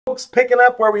Folks, picking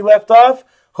up where we left off.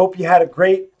 Hope you had a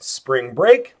great spring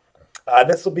break.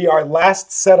 This will be our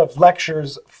last set of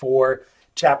lectures for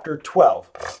chapter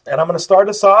 12. And I'm going to start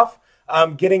us off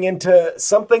getting into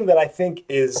something that I think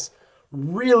is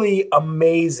really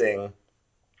amazing.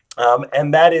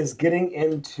 And that is getting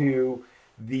into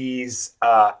these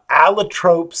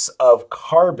allotropes of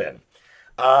carbon.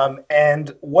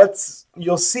 And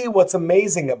you'll see what's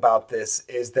amazing about this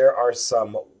is there are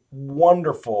some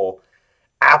wonderful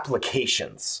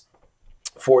applications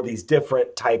for these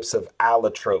different types of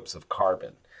allotropes of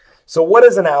carbon. So what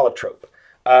is an allotrope?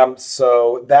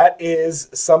 So that is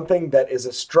something that is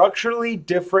a structurally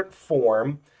different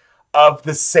form of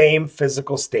the same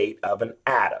physical state of an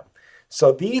atom.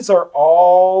 So these are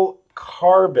all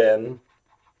carbon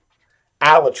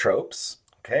allotropes.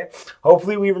 Okay.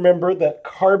 Hopefully we remember that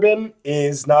carbon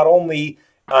is not only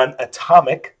an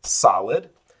atomic solid,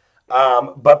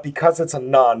 but because it's a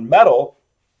non-metal,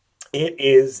 it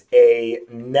is a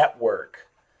network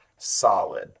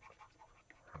solid.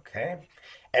 Okay.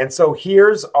 And so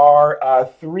here's our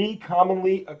three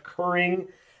commonly occurring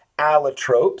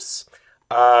allotropes.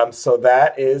 So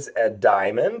that is a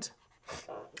diamond,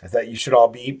 that you should all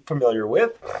be familiar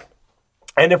with.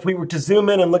 And if we were to zoom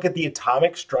in and look at the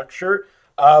atomic structure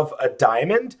of a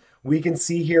diamond, we can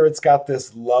see here it's got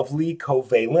this lovely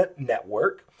covalent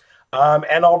network.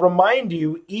 And I'll remind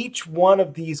you, each one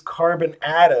of these carbon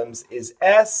atoms is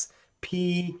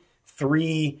sp3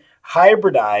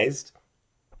 hybridized.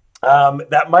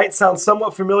 That might sound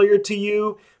somewhat familiar to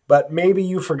you, but maybe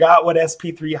you forgot what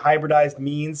sp3 hybridized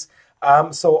means.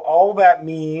 So all that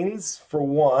means, for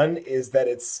one, is that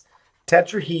it's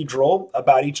tetrahedral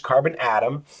about each carbon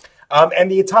atom.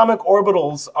 And the atomic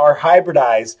orbitals are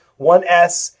hybridized. One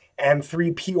s and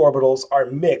three p orbitals are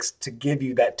mixed to give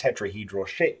you that tetrahedral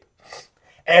shape.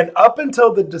 And up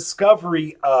until the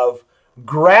discovery of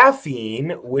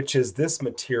graphene, which is this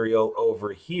material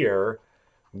over here,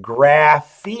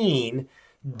 graphene,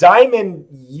 diamond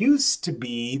used to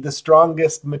be the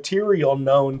strongest material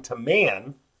known to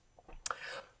man.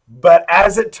 But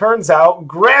as it turns out,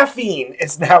 graphene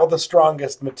is now the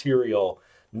strongest material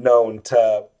known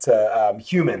to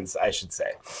humans, I should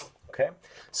say. Okay.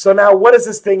 So now what is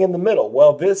this thing in the middle?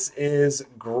 Well, this is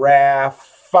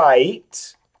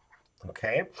graphite.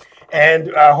 Okay,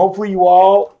 and hopefully you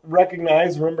all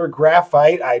remember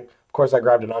graphite. Of course, I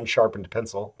grabbed an unsharpened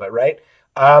pencil, but right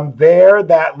there,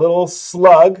 that little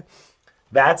slug,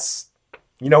 that's,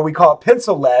 we call it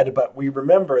pencil lead, but we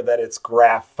remember that it's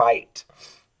graphite.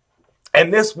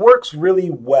 And this works really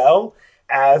well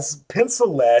as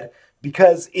pencil lead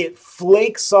because it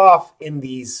flakes off in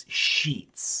these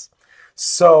sheets.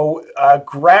 So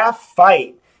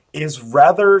graphite is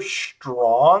rather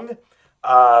strong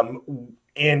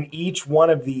in each one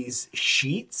of these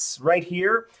sheets right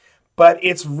here, but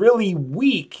it's really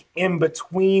weak in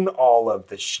between all of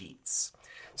the sheets.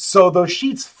 So those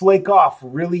sheets flake off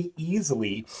really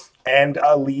easily and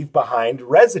leave behind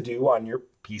residue on your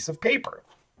piece of paper.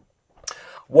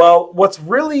 Well, what's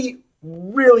really,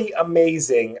 really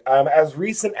amazing, as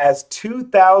recent as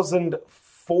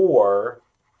 2004,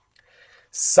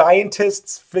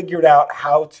 scientists figured out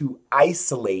how to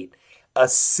isolate a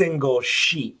single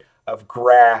sheet of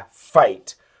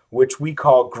graphite, which we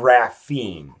call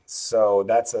graphene. So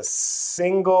that's a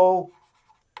single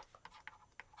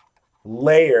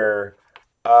layer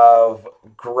of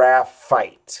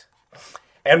graphite.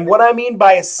 And what I mean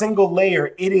by a single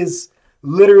layer, it is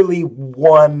literally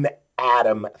one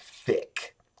atom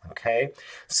thick. Okay,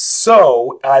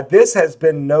 so this has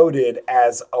been noted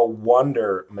as a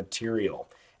wonder material.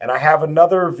 And I have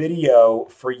another video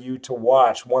for you to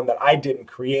watch, one that I didn't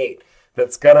create,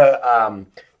 that's going to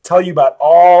tell you about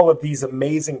all of these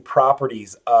amazing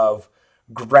properties of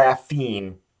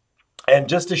graphene. And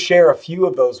just to share a few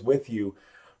of those with you,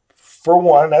 for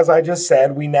one, as I just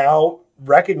said, we now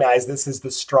recognize this is the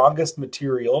strongest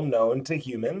material known to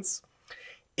humans.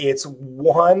 It's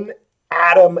one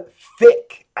atom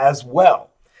thick as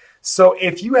well. So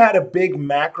if you had a big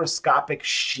macroscopic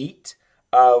sheet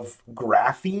of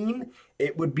graphene,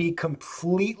 it would be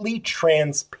completely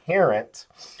transparent,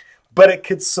 but it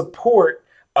could support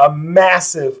a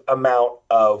massive amount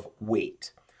of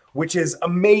weight, which is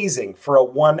amazing for a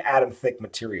one atom thick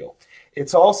material.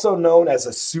 It's also known as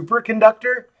a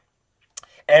superconductor,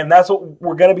 and that's what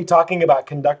we're going to be talking about,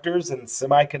 conductors and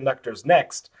semiconductors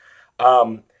next.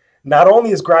 Not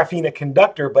only is graphene a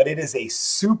conductor, but it is a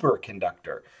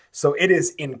superconductor. So it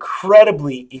is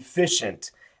incredibly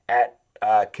efficient at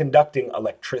conducting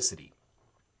electricity.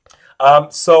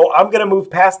 So I'm going to move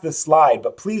past this slide,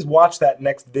 but please watch that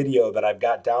next video that I've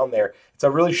got down there. It's a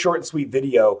really short and sweet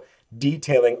video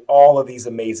detailing all of these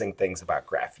amazing things about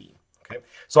graphene. Okay,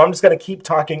 so I'm just going to keep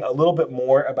talking a little bit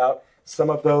more about some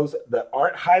of those that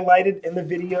aren't highlighted in the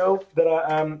video that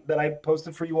I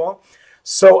posted for you all.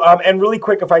 So, and really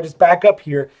quick, if I just back up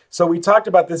here, so we talked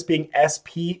about this being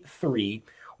sp3.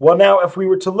 Well, now if we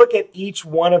were to look at each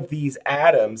one of these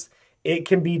atoms, it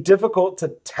can be difficult to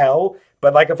tell,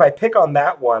 but like if I pick on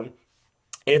that one,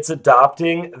 it's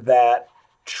adopting that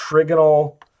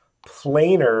trigonal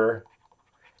planar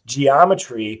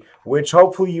geometry, which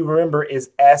hopefully you remember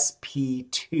is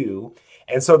sp2.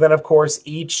 And so then, of course,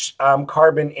 each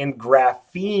carbon in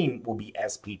graphene will be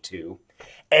sp2.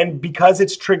 And because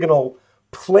it's trigonal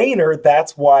planar,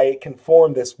 that's why it can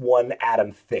form this one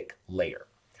atom thick layer.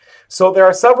 So there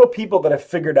are several people that have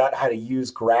figured out how to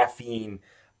use graphene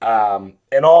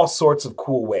in all sorts of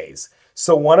cool ways.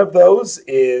 So one of those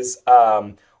is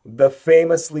the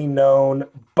famously known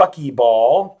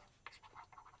buckyball.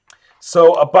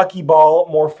 So a buckyball,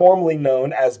 more formally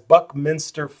known as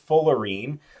Buckminster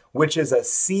fullerene, which is a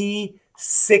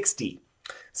C60.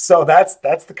 So that's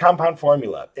the compound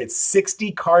formula. It's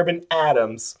 60 carbon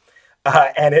atoms,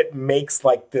 and it makes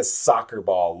like this soccer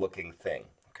ball looking thing.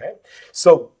 Okay,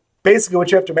 so basically what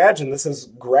you have to imagine, this is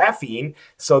graphene.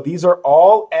 So these are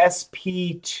all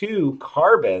sp2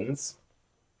 carbons,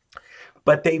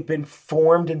 but they've been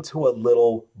formed into a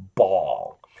little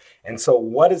ball. And so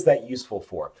what is that useful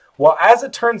for? Well, as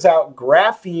it turns out,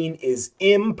 graphene is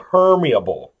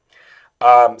impermeable.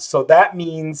 So that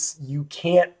means you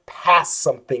can't pass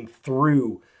something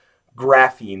through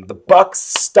graphene. The buck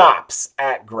stops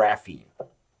at graphene.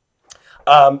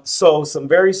 So some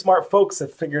very smart folks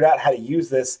have figured out how to use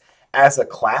this as a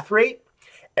clathrate.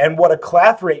 And what a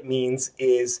clathrate means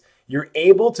is you're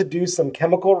able to do some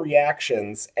chemical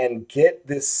reactions and get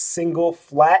this single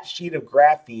flat sheet of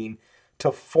graphene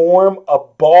to form a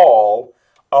ball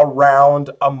around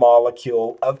a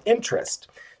molecule of interest.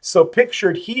 So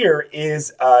pictured here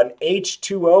is an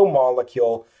H2O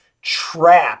molecule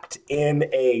trapped in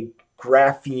a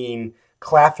graphene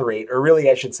clathrate, or really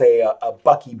I should say a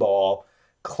buckyball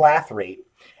clathrate.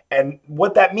 And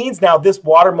what that means now, this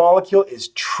water molecule is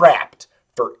trapped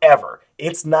forever.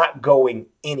 It's not going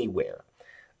anywhere.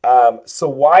 So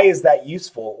why is that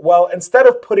useful? Well, instead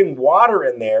of putting water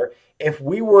in there, if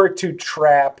we were to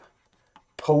trap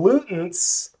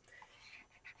pollutants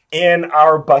in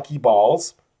our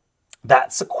buckyballs, that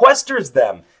sequesters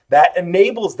them. That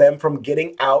enables them from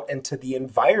getting out into the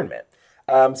environment.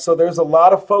 So there's a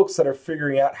lot of folks that are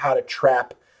figuring out how to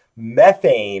trap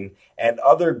methane and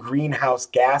other greenhouse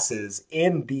gases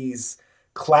in these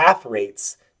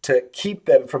clathrates to keep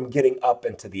them from getting up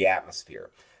into the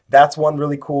atmosphere. That's one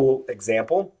really cool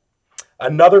example.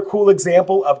 Another cool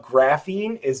example of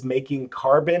graphene is making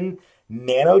carbon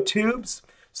nanotubes.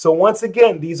 So once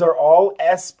again, these are all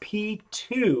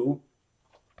sp2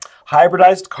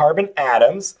 hybridized carbon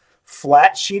atoms,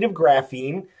 flat sheet of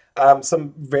graphene.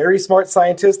 Some very smart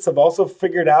scientists have also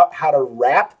figured out how to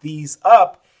wrap these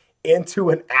up into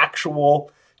an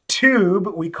actual tube.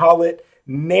 We call it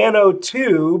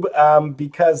nanotube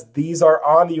because these are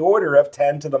on the order of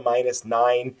 10 to the minus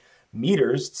 9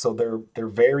 meters. So they're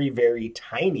very, very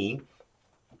tiny.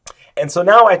 And so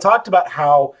now I talked about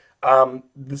how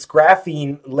this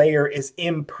graphene layer is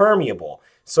impermeable.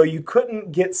 So you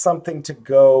couldn't get something to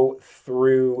go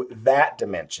through that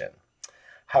dimension.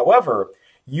 However,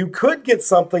 you could get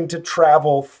something to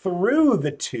travel through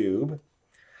the tube,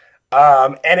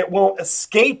 and it won't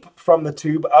escape from the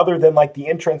tube other than like the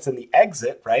entrance and the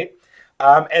exit, right?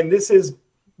 And this is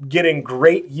getting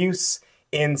great use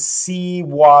in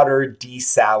seawater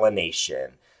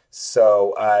desalination.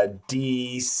 So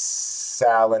desalination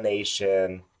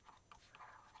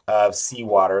of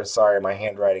seawater. Sorry, my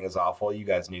handwriting is awful. You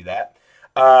guys knew that.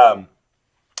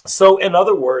 So in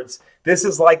other words, this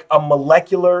is like a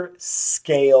molecular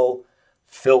scale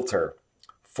filter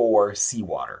for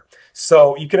seawater.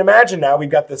 So you can imagine now we've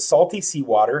got this salty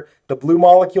seawater. The blue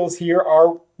molecules here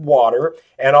are water,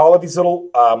 and all of these little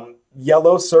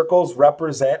yellow circles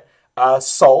represent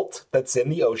salt that's in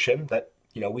the ocean that,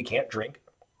 you know, we can't drink.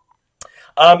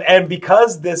 And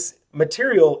because this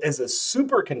material is a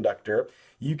superconductor,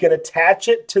 you can attach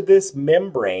it to this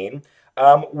membrane,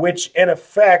 which in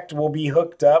effect will be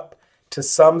hooked up to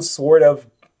some sort of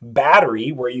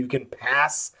battery where you can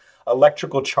pass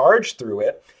electrical charge through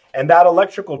it. And that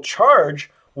electrical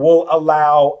charge will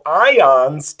allow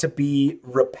ions to be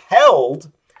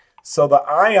repelled. So the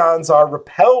ions are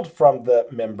repelled from the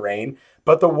membrane,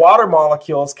 but the water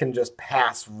molecules can just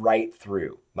pass right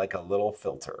through like a little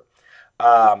filter.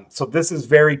 So this is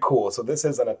very cool. So this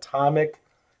is an atomic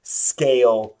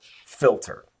scale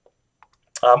filter.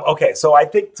 Okay, so I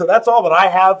think so. That's all that I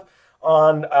have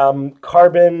on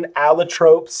carbon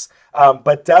allotropes.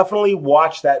 But definitely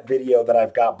watch that video that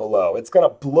I've got below. It's going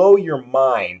to blow your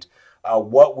mind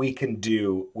what we can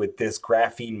do with this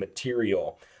graphene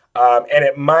material. And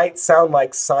it might sound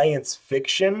like science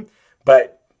fiction,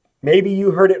 but maybe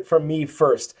you heard it from me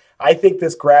first. I think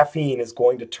this graphene is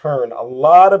going to turn a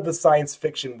lot of the science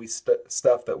fiction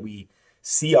stuff that we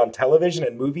see on television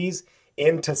and movies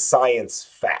into science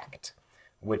fact,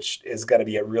 which is going to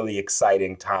be a really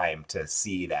exciting time to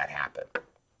see that happen.